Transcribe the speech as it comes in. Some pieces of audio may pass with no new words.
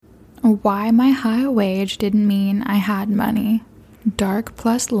Why my high wage didn't mean I had money. Dark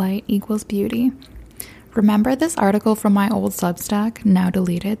plus light equals beauty. Remember this article from my old Substack, now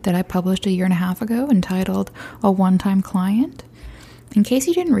deleted, that I published a year and a half ago entitled A One-Time Client? In case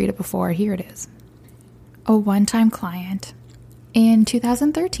you didn't read it before, here it is. A one-time client. In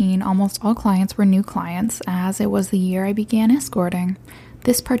 2013, almost all clients were new clients, as it was the year I began escorting.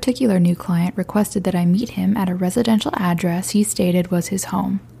 This particular new client requested that I meet him at a residential address he stated was his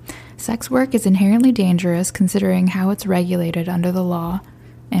home. Sex work is inherently dangerous considering how it's regulated under the law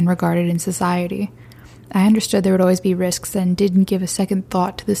and regarded in society. I understood there would always be risks and didn't give a second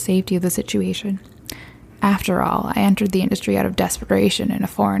thought to the safety of the situation. After all, I entered the industry out of desperation in a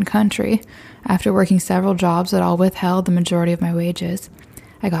foreign country. After working several jobs that all withheld the majority of my wages,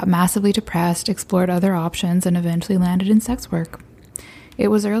 I got massively depressed, explored other options, and eventually landed in sex work. It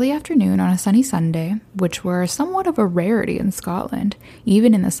was early afternoon on a sunny Sunday, which were somewhat of a rarity in Scotland,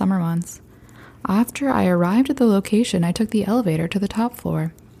 even in the summer months. After I arrived at the location, I took the elevator to the top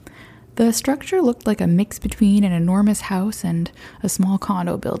floor. The structure looked like a mix between an enormous house and a small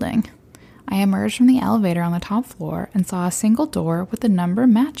condo building. I emerged from the elevator on the top floor and saw a single door with a number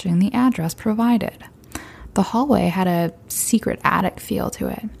matching the address provided. The hallway had a secret attic feel to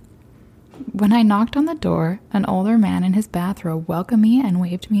it. When I knocked on the door, an older man in his bathrobe welcomed me and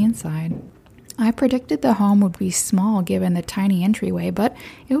waved me inside. I predicted the home would be small given the tiny entryway, but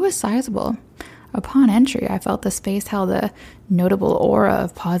it was sizable. Upon entry, I felt the space held a notable aura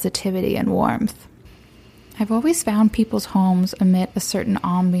of positivity and warmth. I've always found people's homes emit a certain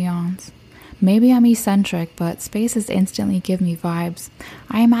ambiance. Maybe I'm eccentric, but spaces instantly give me vibes.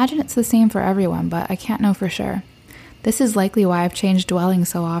 I imagine it's the same for everyone, but I can't know for sure. This is likely why I've changed dwellings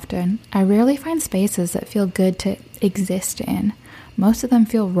so often. I rarely find spaces that feel good to exist in. Most of them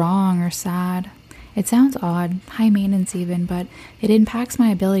feel wrong or sad. It sounds odd, high maintenance even, but it impacts my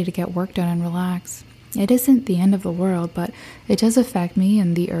ability to get work done and relax. It isn't the end of the world, but it does affect me,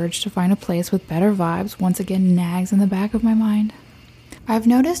 and the urge to find a place with better vibes once again nags in the back of my mind. I've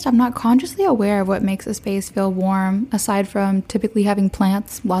noticed I'm not consciously aware of what makes a space feel warm, aside from typically having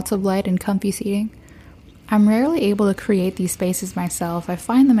plants, lots of light, and comfy seating. I'm rarely able to create these spaces myself. I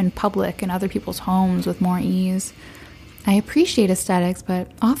find them in public and other people's homes with more ease. I appreciate aesthetics,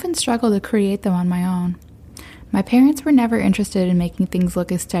 but often struggle to create them on my own. My parents were never interested in making things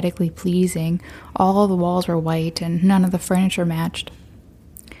look aesthetically pleasing. All the walls were white and none of the furniture matched.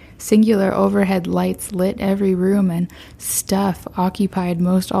 Singular overhead lights lit every room, and stuff occupied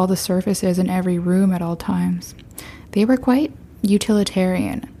most all the surfaces in every room at all times. They were quite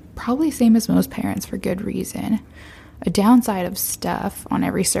utilitarian, probably same as most parents for good reason. A downside of stuff on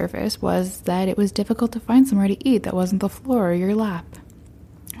every surface was that it was difficult to find somewhere to eat that wasn't the floor or your lap.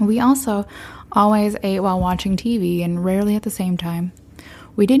 We also always ate while watching TV and rarely at the same time.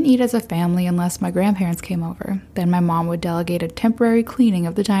 We didn't eat as a family unless my grandparents came over. Then my mom would delegate a temporary cleaning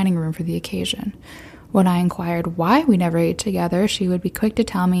of the dining room for the occasion. When I inquired why we never ate together, she would be quick to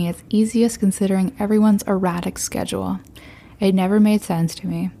tell me it's easiest considering everyone's erratic schedule. It never made sense to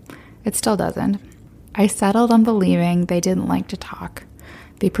me. It still doesn't. I settled on believing they didn't like to talk.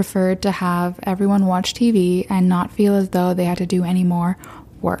 They preferred to have everyone watch TV and not feel as though they had to do any more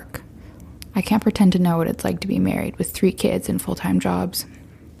work. I can't pretend to know what it's like to be married with 3 kids and full-time jobs.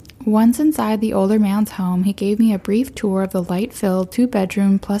 Once inside the older man's home, he gave me a brief tour of the light-filled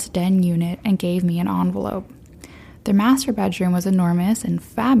 2-bedroom plus den unit and gave me an envelope. Their master bedroom was enormous and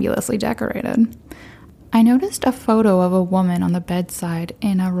fabulously decorated. I noticed a photo of a woman on the bedside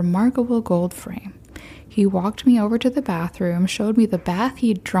in a remarkable gold frame. He walked me over to the bathroom, showed me the bath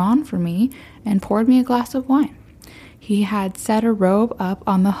he'd drawn for me, and poured me a glass of wine. He had set a robe up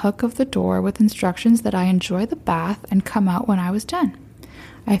on the hook of the door with instructions that I enjoy the bath and come out when I was done.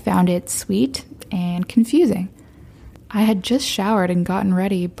 I found it sweet and confusing. I had just showered and gotten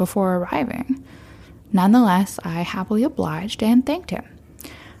ready before arriving. Nonetheless, I happily obliged and thanked him.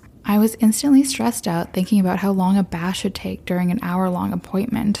 I was instantly stressed out thinking about how long a bath should take during an hour-long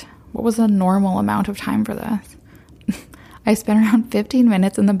appointment. What was a normal amount of time for this? I spent around 15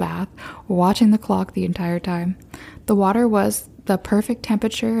 minutes in the bath, watching the clock the entire time. The water was the perfect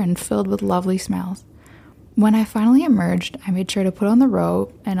temperature and filled with lovely smells. When I finally emerged, I made sure to put on the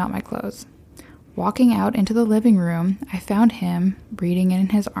robe and not my clothes. Walking out into the living room, I found him reading in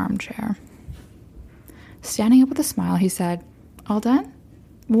his armchair. Standing up with a smile, he said, "All done?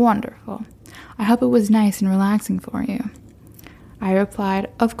 Wonderful. I hope it was nice and relaxing for you." I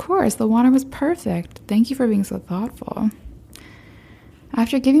replied, "Of course, the water was perfect. Thank you for being so thoughtful."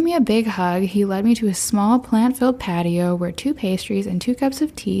 After giving me a big hug, he led me to a small plant-filled patio where 2 pastries and 2 cups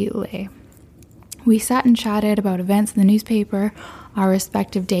of tea lay. We sat and chatted about events in the newspaper, our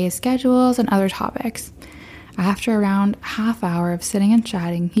respective days' schedules, and other topics. After around half hour of sitting and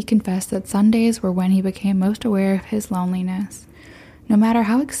chatting, he confessed that Sundays were when he became most aware of his loneliness. No matter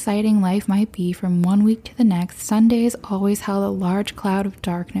how exciting life might be from one week to the next, Sundays always held a large cloud of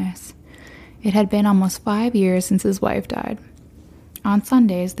darkness. It had been almost 5 years since his wife died. On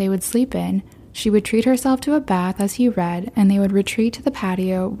Sundays, they would sleep in, she would treat herself to a bath as he read, and they would retreat to the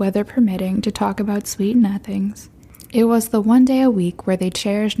patio, weather permitting, to talk about sweet nothings. It was the one day a week where they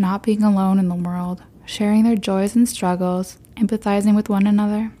cherished not being alone in the world, sharing their joys and struggles, empathizing with one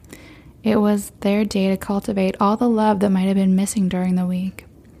another. It was their day to cultivate all the love that might have been missing during the week.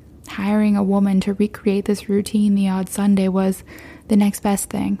 Hiring a woman to recreate this routine the odd Sunday was the next best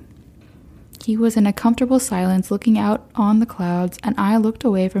thing. He was in a comfortable silence looking out on the clouds, and I looked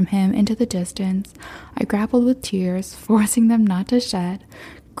away from him into the distance. I grappled with tears, forcing them not to shed.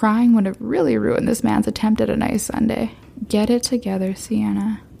 Crying would have really ruined this man's attempt at a nice Sunday. Get it together,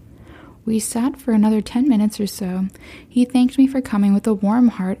 Sienna. We sat for another 10 minutes or so. He thanked me for coming with a warm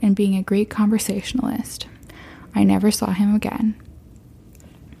heart and being a great conversationalist. I never saw him again.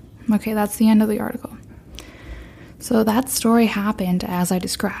 Okay, that's the end of the article. So that story happened as I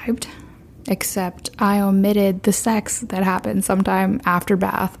described, except I omitted the sex that happened sometime after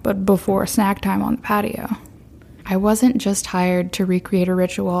bath, but before snack time on the patio. I wasn't just hired to recreate a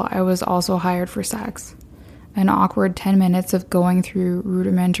ritual, I was also hired for sex. An awkward 10 minutes of going through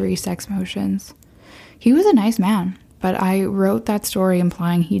rudimentary sex motions. He was a nice man, but I wrote that story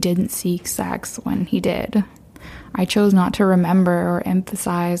implying he didn't seek sex when he did. I chose not to remember or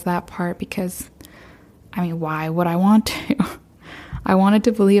emphasize that part because, why would I want to? I wanted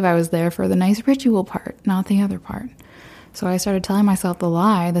to believe I was there for the nice ritual part, not the other part. So I started telling myself the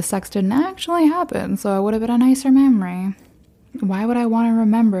lie, the sex didn't actually happen, so it would have been a nicer memory. Why would I want to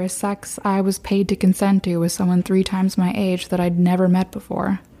remember sex I was paid to consent to with someone 3 times my age that I'd never met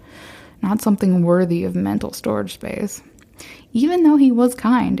before? Not something worthy of mental storage space. Even though he was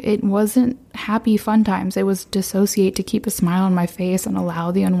kind, it wasn't happy fun times. It was dissociate to keep a smile on my face and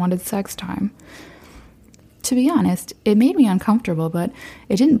allow the unwanted sex time. To be honest, it made me uncomfortable, but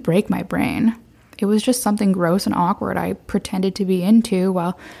it didn't break my brain. It was just something gross and awkward I pretended to be into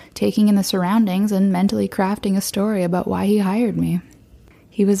while taking in the surroundings and mentally crafting a story about why he hired me.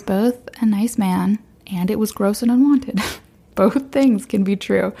 He was both a nice man, and it was gross and unwanted. Both things can be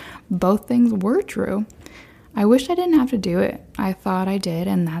true. Both things were true. I wish I didn't have to do it. I thought I did,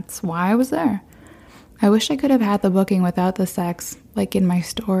 and that's why I was there. I wish I could have had the booking without the sex, like in my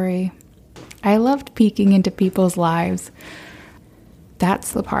story. I loved peeking into people's lives.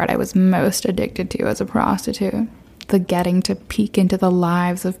 That's the part I was most addicted to as a prostitute. The getting to peek into the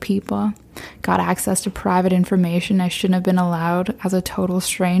lives of people. Got access to private information I shouldn't have been allowed as a total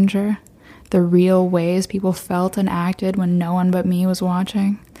stranger. The real ways people felt and acted when no one but me was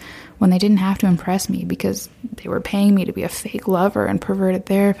watching. When they didn't have to impress me because they were paying me to be a fake lover and perverted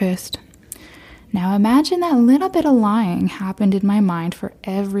therapist. Now imagine that little bit of lying happened in my mind for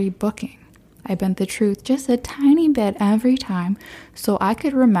every booking. I bent the truth just a tiny bit every time so I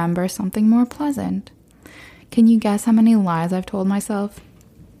could remember something more pleasant. Can you guess how many lies I've told myself?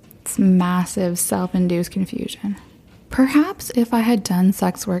 It's massive self-induced confusion. Perhaps if I had done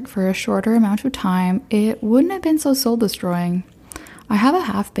sex work for a shorter amount of time, it wouldn't have been so soul-destroying. I have a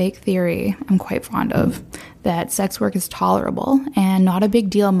half-baked theory I'm quite fond of, that sex work is tolerable and not a big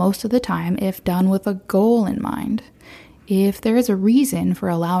deal most of the time if done with a goal in mind. If there is a reason for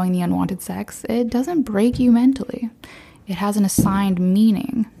allowing the unwanted sex, it doesn't break you mentally. It has an assigned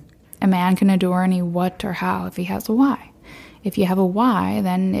meaning. A man can adore any what or how if he has a why. If you have a why,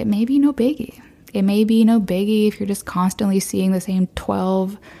 then it may be no biggie. It may be no biggie if you're just constantly seeing the same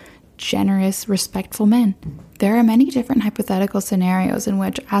 12 generous, respectful men. There are many different hypothetical scenarios in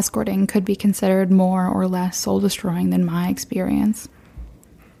which escorting could be considered more or less soul-destroying than my experience.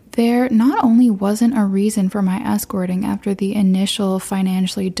 There not only wasn't a reason for my escorting after the initial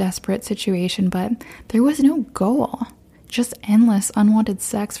financially desperate situation, but there was no goal. Just endless unwanted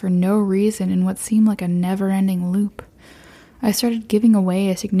sex for no reason in what seemed like a never-ending loop. I started giving away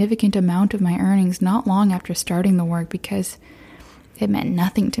a significant amount of my earnings not long after starting the work because it meant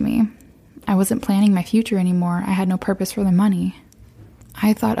nothing to me. I wasn't planning my future anymore. I had no purpose for the money.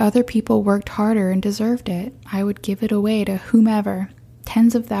 I thought other people worked harder and deserved it. I would give it away to whomever.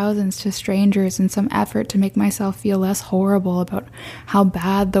 Tens of thousands to strangers in some effort to make myself feel less horrible about how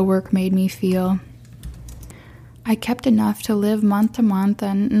bad the work made me feel. I kept enough to live month to month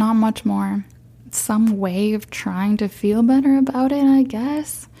and not much more. Some way of trying to feel better about it, I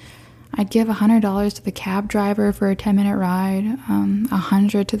guess. I'd give $100 to the cab driver for a 10-minute ride,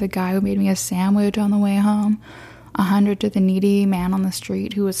 $100 to the guy who made me a sandwich on the way home, $100 to the needy man on the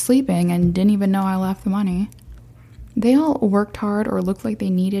street who was sleeping and didn't even know I left the money. They all worked hard or looked like they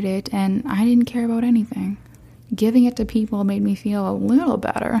needed it, and I didn't care about anything. Giving it to people made me feel a little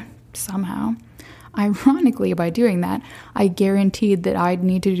better, somehow. Ironically, by doing that, I guaranteed that I'd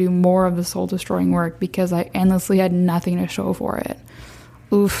need to do more of the soul-destroying work because I endlessly had nothing to show for it.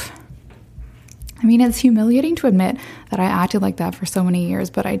 Oof. I mean, it's humiliating to admit that I acted like that for so many years,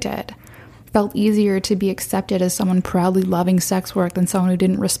 but I did. It felt easier to be accepted as someone proudly loving sex work than someone who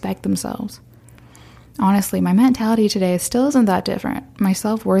didn't respect themselves. Honestly, my mentality today still isn't that different. My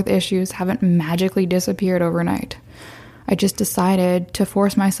self-worth issues haven't magically disappeared overnight. I just decided to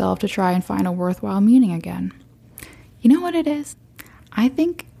force myself to try and find a worthwhile meaning again. You know what it is? I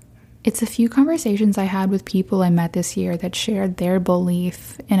think it's a few conversations I had with people I met this year that shared their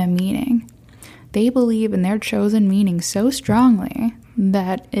belief in a meaning. They believe in their chosen meaning so strongly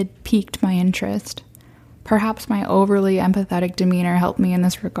that it piqued my interest. Perhaps my overly empathetic demeanor helped me in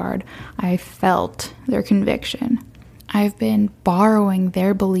this regard. I felt their conviction. I've been borrowing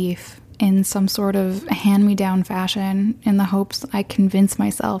their belief in some sort of hand-me-down fashion in the hopes I convince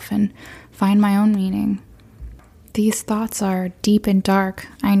myself and find my own meaning. These thoughts are deep and dark,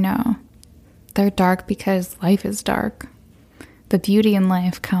 I know. They're dark because life is dark. The beauty in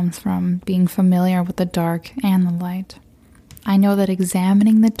life comes from being familiar with the dark and the light. I know that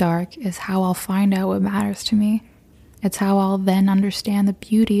examining the dark is how I'll find out what matters to me. It's how I'll then understand the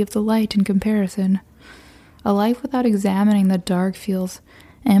beauty of the light in comparison. A life without examining the dark feels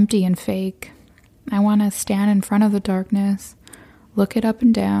empty and fake. I want to stand in front of the darkness, look it up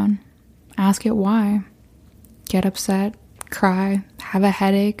and down, ask it why, get upset, cry, have a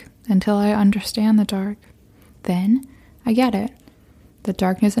headache until I understand the dark. Then I get it. The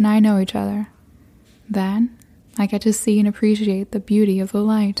darkness and I know each other. Then I get to see and appreciate the beauty of the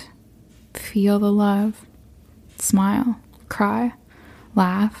light. Feel the love. Smile, cry,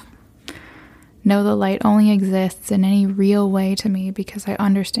 laugh. Know the light only exists in any real way to me because I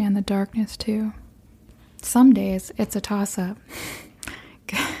understand the darkness too. Some days it's a toss-up.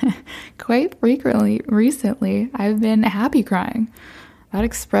 Quite frequently, recently, I've been happy crying. That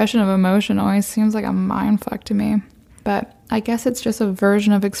expression of emotion always seems like a mindfuck to me. But I guess it's just a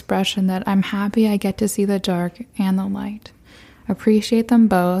version of expression that I'm happy I get to see the dark and the light, appreciate them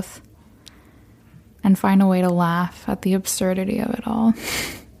both, and find a way to laugh at the absurdity of it all.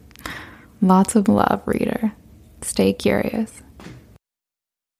 Lots of love, reader. Stay curious.